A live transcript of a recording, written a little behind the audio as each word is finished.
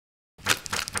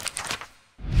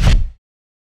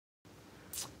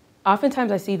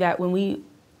Oftentimes I see that when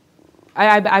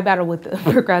I battle with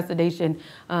procrastination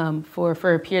for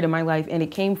a period of my life, and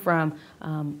it came from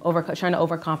trying to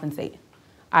overcompensate.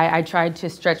 I tried to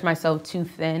stretch myself too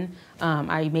thin.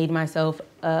 I made myself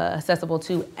accessible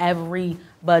to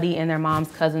everybody and their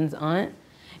mom's cousin's aunt.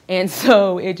 And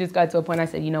so it just got to a point I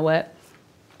said, you know what?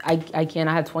 I can't.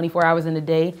 I have 24 hours in a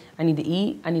day. I need to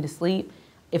eat. I need to sleep.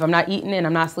 If I'm not eating and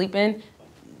I'm not sleeping,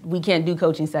 we can't do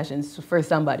coaching sessions for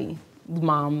somebody.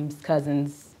 Mom's,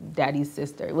 cousins, daddy's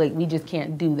sister. Like, we just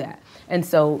can't do that. And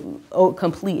so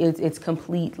it's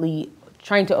completely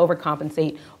trying to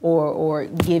overcompensate or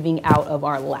giving out of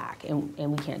our lack. And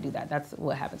we can't do that. That's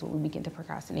what happens when we begin to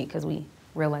procrastinate, because we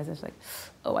realize it's like,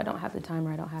 oh, I don't have the time,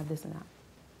 or I don't have this and that.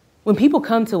 When people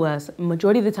come to us,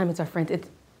 majority of the time it's our friends.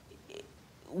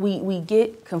 We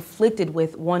get conflicted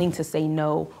with wanting to say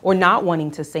no or not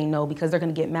wanting to say no because they're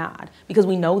going to get mad, because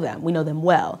we know them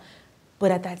well.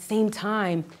 But at that same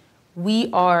time, we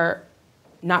are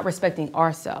not respecting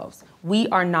ourselves. We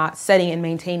are not setting and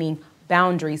maintaining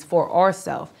boundaries for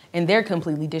ourselves, and they're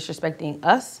completely disrespecting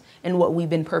us and what we've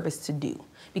been purposed to do.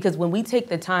 Because when we take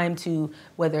the time to,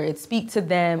 whether it's speak to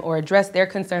them or address their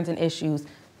concerns and issues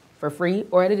for free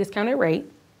or at a discounted rate,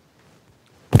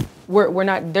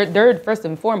 they're first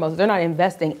and foremost, they're not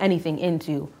investing anything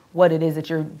into what it is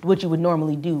what you would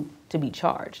normally do to be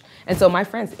charged. And so my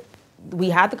friends, we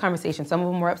had the conversation. Some of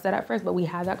them were upset at first, but we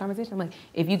had that conversation. I'm like,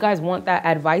 if you guys want that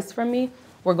advice from me,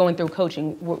 we're going through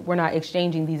coaching. We're not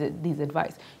exchanging these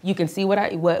advice. You can see what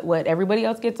everybody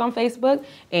else gets on Facebook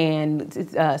and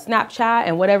Snapchat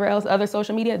and whatever else, other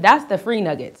social media. That's the free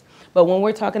nuggets. But when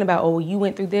we're talking about, oh, you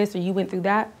went through this or you went through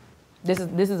that, this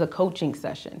is a coaching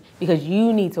session, because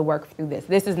you need to work through this.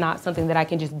 This is not something that I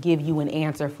can just give you an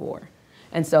answer for.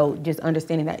 And so just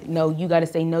understanding that, no, you got to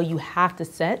say no. You have to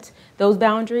set those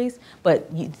boundaries, but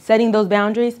setting those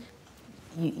boundaries,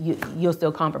 you'll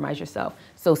still compromise yourself.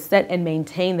 So set and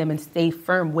maintain them and stay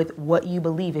firm with what you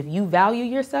believe. If you value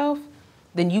yourself,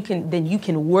 then you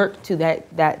can work to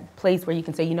that place where you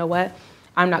can say, you know what,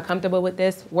 I'm not comfortable with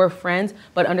this. We're friends,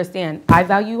 but understand, I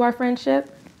value our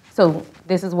friendship. So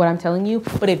this is what I'm telling you.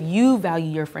 But if you value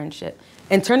your friendship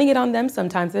and turning it on them,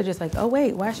 sometimes they're just like, oh,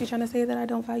 wait, why is she trying to say that I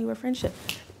don't value our friendship?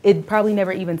 It probably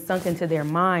never even sunk into their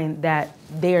mind that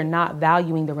they're not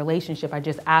valuing the relationship by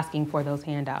just asking for those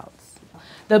handouts.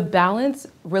 The balance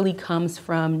really comes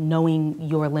from knowing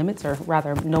your limits, or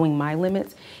rather knowing my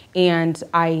limits. And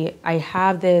I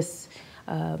have this,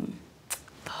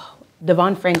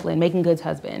 Devon Franklin, Making Good's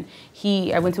husband.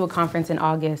 I went to a conference in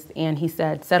August, and he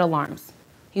said, set alarms.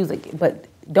 He was like, but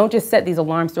don't just set these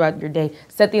alarms throughout your day.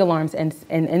 Set the alarms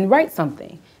and write something.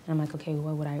 And I'm like, okay,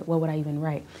 what would I even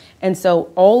write? And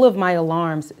so all of my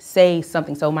alarms say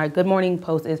something. So my good morning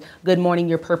post is, good morning,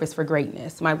 your purpose for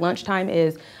greatness. My lunchtime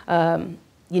is,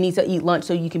 you need to eat lunch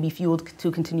so you can be fueled to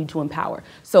continue to empower.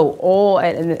 So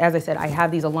and as I said, I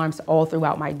have these alarms all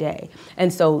throughout my day.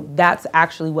 And so that's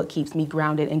actually what keeps me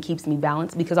grounded and keeps me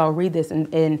balanced, because I'll read this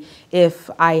and if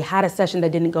I had a session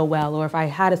that didn't go well, or if I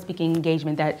had a speaking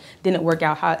engagement that didn't work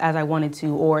out as I wanted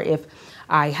to, or if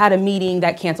I had a meeting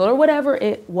that canceled, or whatever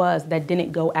it was that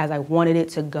didn't go as I wanted it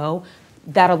to go,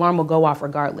 that alarm will go off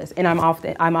regardless. And I'm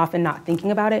often not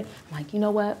thinking about it. I'm like, you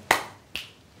know what?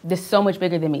 This is so much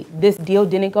bigger than me. This deal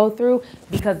didn't go through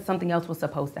because something else was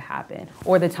supposed to happen,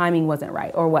 or the timing wasn't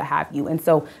right, or what have you. And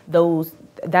so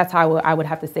that's how I would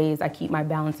have to say is I keep my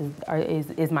balance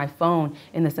is my phone,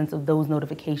 in the sense of those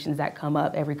notifications that come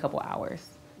up every couple hours.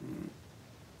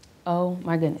 Oh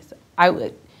my goodness. I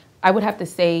would have to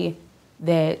say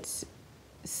that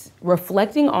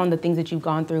reflecting on the things that you've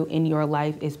gone through in your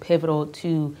life is pivotal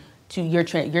to your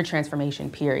transformation,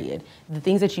 period. The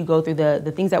things that you go through,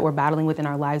 the things that we're battling with in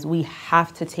our lives, we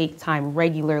have to take time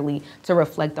regularly to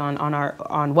reflect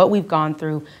on what we've gone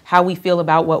through, how we feel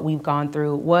about what we've gone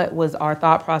through, what was our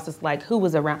thought process like, who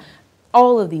was around.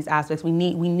 All of these aspects, we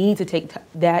need to take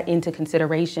that into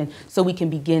consideration so we can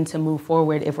begin to move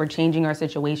forward. If we're changing our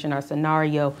situation, our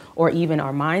scenario, or even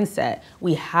our mindset,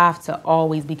 we have to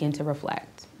always begin to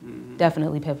reflect. Mm-hmm.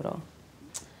 Definitely pivotal.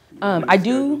 I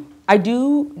do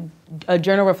a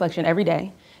journal reflection every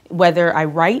day, whether I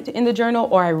write in the journal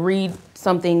or I read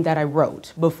something that I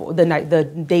wrote before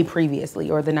the day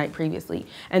previously or the night previously.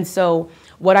 And so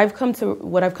what I've come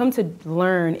to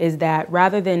learn is that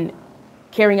rather than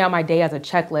carrying out my day as a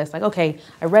checklist, like, okay,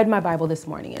 I read my Bible this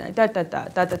morning and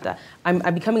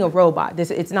I'm becoming a robot.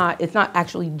 It's not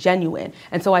actually genuine.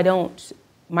 And so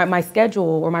my schedule,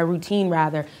 or my routine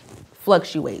rather,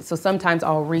 fluctuates. So sometimes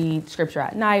I'll read scripture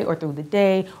at night or through the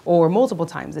day or multiple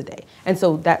times a day. And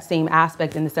so that same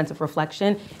aspect in the sense of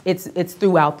reflection, it's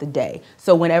throughout the day.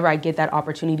 So whenever I get that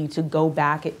opportunity to go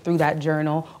back through that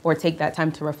journal or take that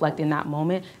time to reflect in that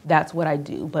moment, that's what I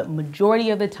do. But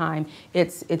majority of the time,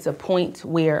 it's a point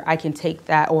where I can take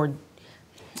that, or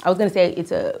I was gonna say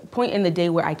it's a point in the day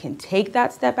where I can take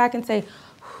that step back and say,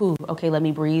 okay, let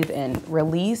me breathe and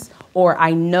release, or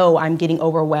I know I'm getting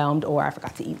overwhelmed, or I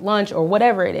forgot to eat lunch, or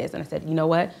whatever it is. And I said, you know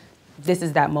what? This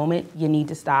is that moment. You need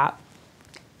to stop,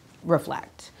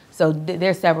 reflect. So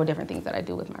there's several different things that I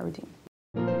do with my routine.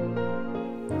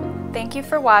 Thank you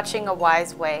for watching A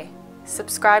Wise Way.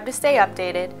 Subscribe to stay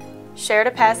updated, share to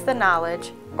pass the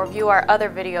knowledge, or view our other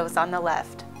videos on the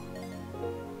left.